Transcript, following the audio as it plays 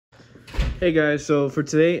Hey guys, so for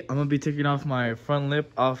today, I'm gonna be taking off my front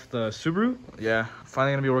lip off the Subaru. Yeah,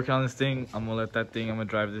 finally gonna be working on this thing. I'm gonna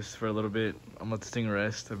drive this for a little bit. I'm gonna let this thing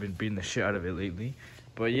rest. I've been beating the shit out of it lately.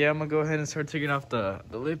 But yeah, I'm gonna go ahead and start taking off the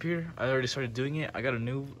lip here. I already started doing it. I got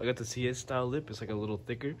the CS style lip. It's like a little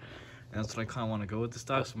thicker. And that's what I kinda wanna go with the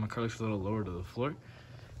stock, so my car looks a little lower to the floor.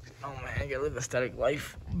 Oh man, I gotta live a static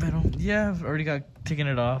life. But yeah, I've already got taking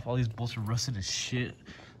it off. All these bolts are rusted as shit.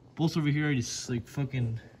 Bolts over here are just like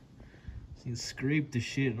fucking... You scraped the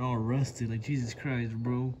shit and all rusted. Like, Jesus Christ,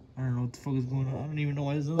 bro. I don't know what the fuck is going on. I don't even know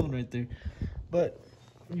why there's another one right there. But,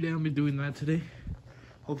 yeah, I'll be doing that today.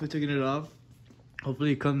 Hopefully taking it off.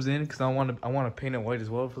 Hopefully it comes in, because I want to paint it white as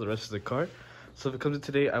well for the rest of the car. So if it comes in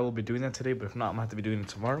today, I will be doing that today. But if not, I'm going to have to be doing it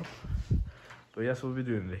tomorrow. But yeah, that's what we'll be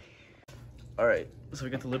doing today. Alright, so we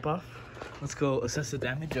got the lip off. Let's go assess the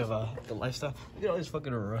damage of the lifestyle. Look at all these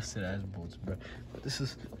fucking rusted ass bolts, bro. But this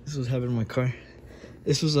is what's happening in my car.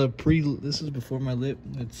 This was before my lip.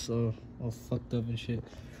 It's all fucked up and shit.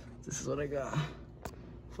 This is what I got.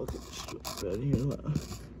 Fucking shit right here.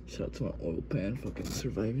 Shout out to my oil pan, fucking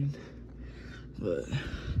surviving. But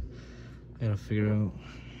I gotta figure out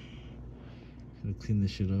how to clean this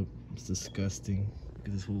shit up. It's disgusting.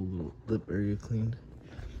 Get this whole little lip area cleaned.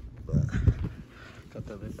 But got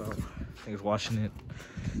that lip out. I think it's washing it.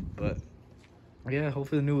 But yeah,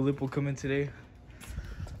 hopefully the new lip will come in today.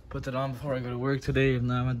 Put that on before I go to work today. If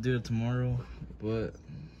not, I'm gonna do it tomorrow. But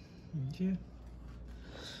yeah.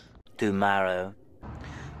 Tomorrow.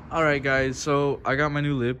 Alright guys, so I got my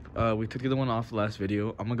new lip. We took the other one off the last video.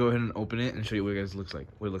 I'm gonna go ahead and open it and show you what it looks like.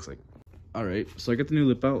 Alright, so I got the new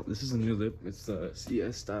lip out. This is a new lip. It's the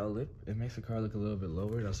CS style lip. It makes the car look a little bit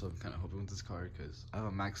lower. That's what I'm kinda hoping with this car, because I have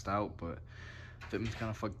it maxed out, but fitment's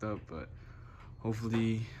kinda fucked up, but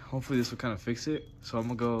hopefully this will kind of fix it. So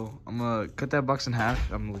I'm gonna cut that box in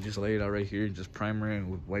half. I'm gonna just lay it out right here, just primer it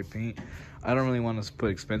with white paint. I don't really want to put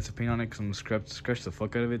expensive paint on it because I'm gonna scratch the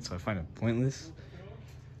fuck out of it, so I find it pointless.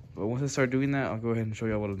 But once I start doing that, I'll go ahead and show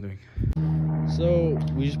you what I'm doing. So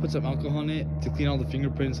we just put some alcohol on it to clean all the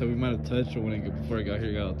fingerprints that we might have touched, or before I got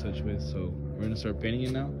here got all touched with. So we're gonna start painting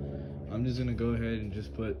it now. I'm just gonna go ahead and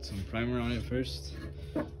just put some primer on it first.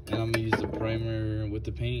 And I'm gonna use the primer with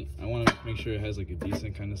the paint. I want to make sure it has like a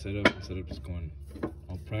decent kind of setup instead of just going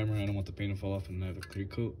all primer. I don't want the paint to fall off and have a clear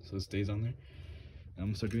coat, so it stays on there. And I'm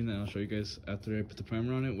gonna start doing that. I'll show you guys after I put the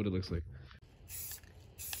primer on it what it looks like.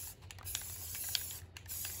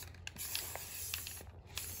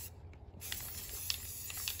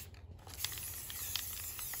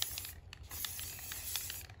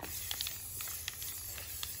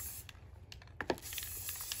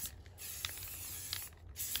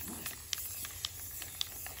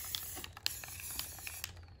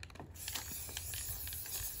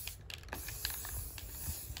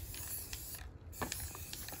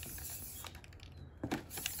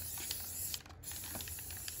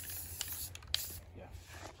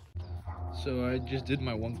 So I just did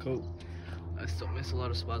my one coat. I still miss a lot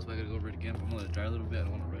of spots, but I gotta go over it again. But I'm gonna let it dry a little bit. I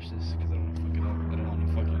don't want to rush this because I don't want to fuck it up. I don't want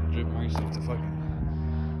to fucking drip marks like the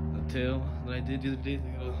fucking tail that I did the other day.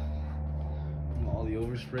 From all the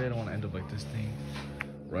overspray, I don't want to end up like this thing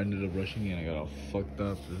where I ended up rushing it and I got all fucked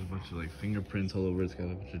up. There's a bunch of like fingerprints all over. It's got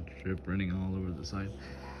a bunch of drip running all over the side.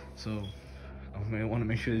 So I want to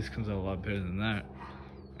make sure this comes out a lot better than that,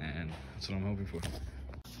 and that's what I'm hoping for.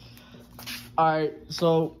 Alright,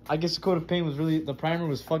 so I guess the coat of paint was the primer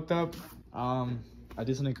was fucked up. I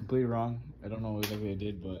did something completely wrong. I don't know exactly what I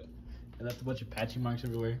did, but I left a bunch of patchy marks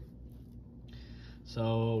everywhere.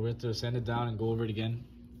 So we have to sand it down and go over it again.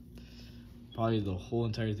 Probably the whole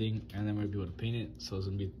entire thing, and then we're gonna be able to paint it. So it's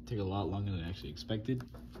gonna take a lot longer than I actually expected.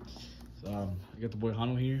 So I got the boy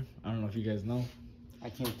Hano here. I don't know if you guys know. I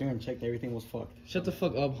came through and checked, everything was fucked. Shut the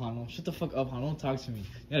fuck up, Hano. Shut the fuck up, Hano. Don't talk to me.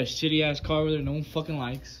 You got a shitty ass car over there no one fucking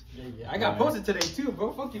likes. Yeah. I got posted today too,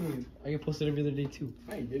 bro. Fuck you. I get posted every other day too.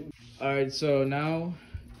 No, you didn't. Alright, so now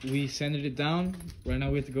we sanded it down. Right now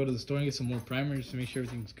we have to go to the store and get some more primers to make sure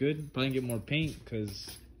everything's good. Probably get more paint because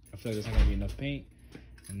I feel like there's not gonna be enough paint.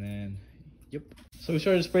 And then, yep. So we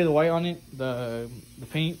started to spray the white on it, the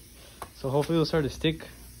paint. So hopefully it'll start to stick.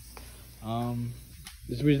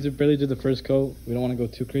 We barely did the first coat. We don't want to go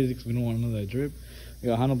too crazy because we don't want another drip. We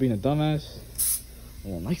got Hano being a dumbass. I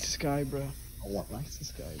don't like this guy, bro. But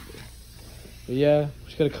yeah,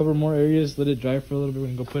 just gotta cover more areas, let it dry for a little bit. We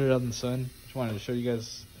can go put it out in the sun. Just wanted to show you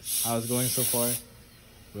guys how it's going so far.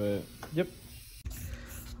 But yep.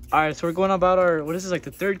 Alright, so we're going about our, what is this, like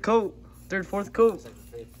the fourth coat?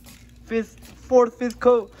 Fifth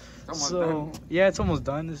coat. So yeah, it's almost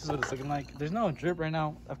done. This is what it's looking like. There's no drip right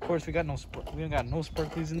now. Of course, we don't got no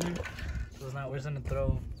sparklies in there. So now we're just gonna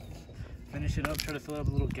throw finish it up, try to fill up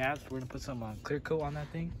the little gaps. We're gonna put some clear coat on that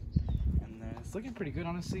thing, and it's looking pretty good,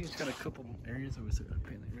 honestly. It's got a couple areas that we still gotta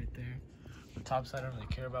paint, like right there. The top side I don't really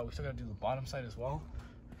care about. We still gotta do the bottom side as well.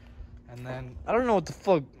 And then I don't know what the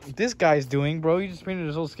fuck this guy's doing, bro. He just painted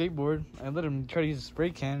his whole skateboard. I let him try to use a spray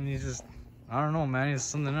can, and he's just, I don't know, man. He's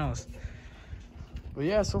something else. But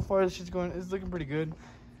yeah, so far this shit's going. It's looking pretty good.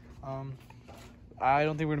 I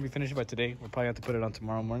don't think we're gonna be finishing by today. We'll probably have to put it on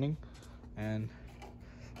tomorrow morning, and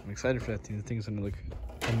I'm excited for that thing. The thing's gonna look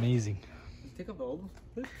amazing. You take off the old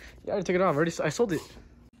one? Yeah, I took it off. I sold it.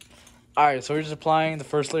 All right, so we're just applying the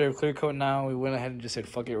first layer of clear coat now. We went ahead and just said,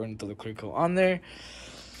 fuck it, we're gonna throw the clear coat on there.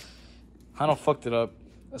 I don't fucked it up.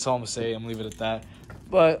 That's all I'm gonna say. I'm gonna leave it at that.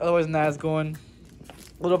 But otherwise, now it's going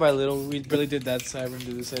little by little. We barely did that side. We're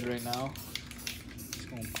gonna do this side right now. Just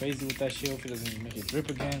going crazy with that shit. Hope it doesn't make it drip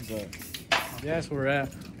again. But yeah, that's where we're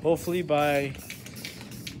at. Hopefully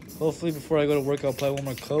before I go to work, I'll apply one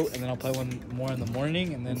more coat, and then I'll apply one more in the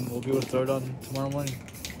morning, and then we'll be able to throw it on tomorrow morning.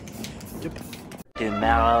 Yep.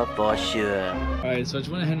 Tomorrow for sure. Alright, so I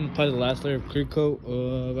just went ahead and applied the last layer of clear coat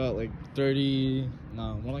about like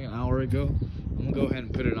more like an hour ago. I'm gonna go ahead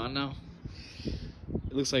and put it on now.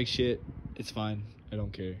 It looks like shit. It's fine. I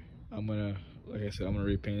don't care. I'm gonna, like I said, I'm gonna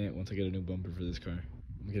repaint it once I get a new bumper for this car.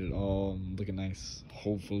 I'm gonna get it all looking nice.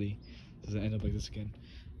 Hopefully, it doesn't end up like this again.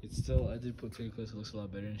 It's still, I did put clear coat, so it looks a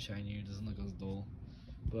lot better and shinier. It doesn't look as dull.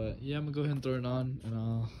 But yeah, I'm gonna go ahead and throw it on, and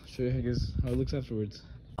I'll show you how it looks afterwards.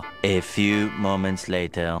 A few moments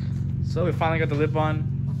later. So we finally got the lip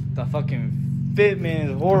on. The fucking fitment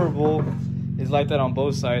is horrible. It's like that on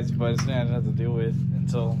both sides, but it's something I have to deal with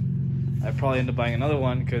until I probably end up buying another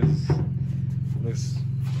one, because it looks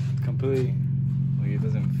completely, like it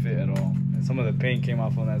doesn't fit at all. And some of the paint came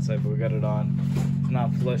off on that side, but we got it on. It's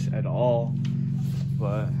not flush at all,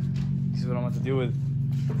 but this is what I'm going to have to deal with.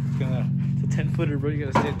 It's a 10-footer, bro. You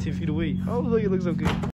gotta stand 10 feet away. Oh, look, it looks so good.